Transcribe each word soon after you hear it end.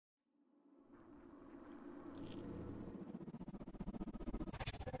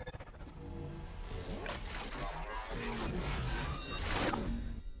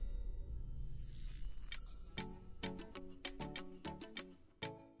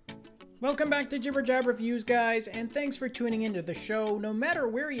Welcome back to Jibber Jab Reviews, guys, and thanks for tuning into the show. No matter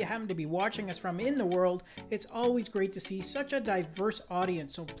where you happen to be watching us from in the world, it's always great to see such a diverse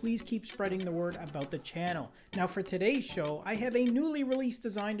audience, so please keep spreading the word about the channel. Now for today's show, I have a newly released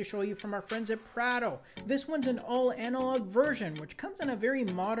design to show you from our friends at Prado. This one's an all-analog version, which comes in a very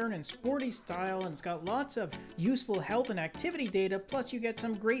modern and sporty style, and it's got lots of useful health and activity data, plus you get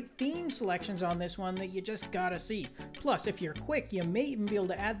some great theme selections on this one that you just gotta see. Plus, if you're quick, you may even be able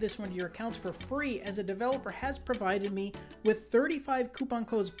to add this one to your accounts for free, as a developer has provided me with 35 coupon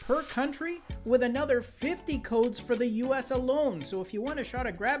codes per country with another 50 codes for the US alone. So if you want a shot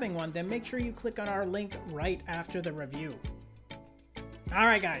at grabbing one, then make sure you click on our link right after the review.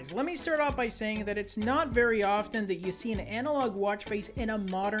 Alright guys, let me start off by saying that it's not very often that you see an analog watch face in a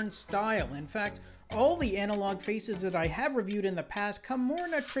modern style. In fact, all the analog faces that I have reviewed in the past come more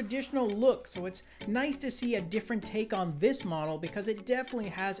in a traditional look, so it's nice to see a different take on this model because it definitely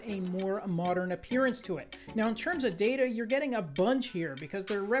has a more modern appearance to it. Now in terms of data, you're getting a bunch here because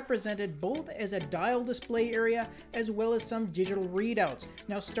they're represented both as a dial display area as well as some digital readouts.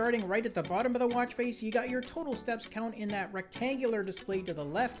 Now starting right at the bottom of the watch face, you got your total steps count in that rectangular display to the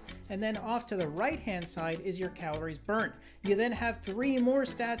left, and then off to the right hand side is your calories burned. You then have 3 more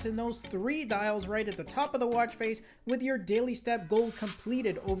stats in those 3 dials right at the top of the watch face, with your daily step goal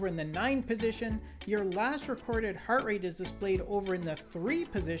completed over in the 9 position. Your last recorded heart rate is displayed over in the 3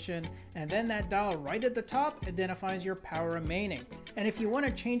 position, and then that dial right at the top identifies your power remaining. And if you want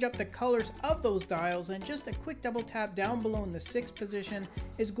to change up the colors of those dials, then just a quick double tap down below in the 6th position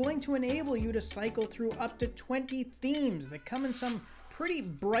is going to enable you to cycle through up to 20 themes that come in some pretty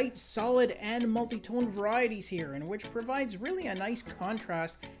bright, solid, and multi-tone varieties here, and which provides really a nice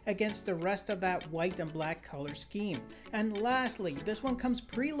contrast against the rest of that white and black color scheme. And lastly, this one comes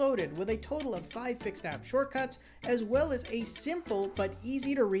preloaded with a total of 5 fixed app shortcuts, as well as a simple but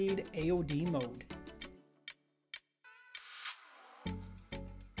easy to read AOD mode.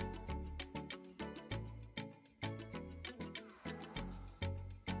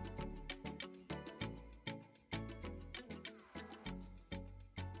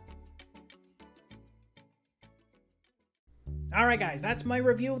 Alright guys, that's my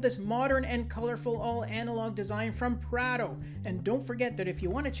review of this modern and colorful all-analog design from Prado. And don't forget that if you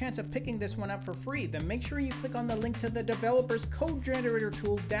want a chance of picking this one up for free, then make sure you click on the link to the developer's code generator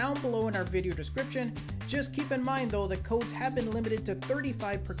tool down below in our video description. Just keep in mind though, the codes have been limited to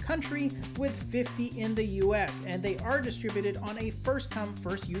 35 per country with 50 in the US, and they are distributed on a first-come,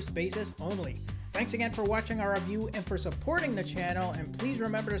 first-use basis only. Thanks again for watching our review and for supporting the channel, and please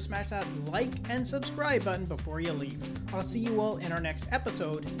remember to smash that like and subscribe button before you leave. I'll see you all in our next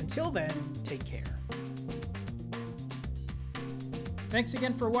episode. Until then, take care. Thanks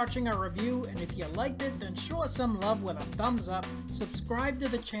again for watching our review, and if you liked it, then show us some love with a thumbs up, subscribe to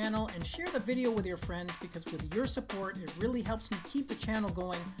the channel, and share the video with your friends, because with your support, it really helps me keep the channel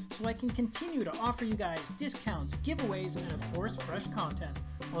going so I can continue to offer you guys discounts, giveaways, and of course, fresh content.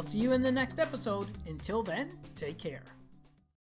 I'll see you in the next episode. Until then, take care.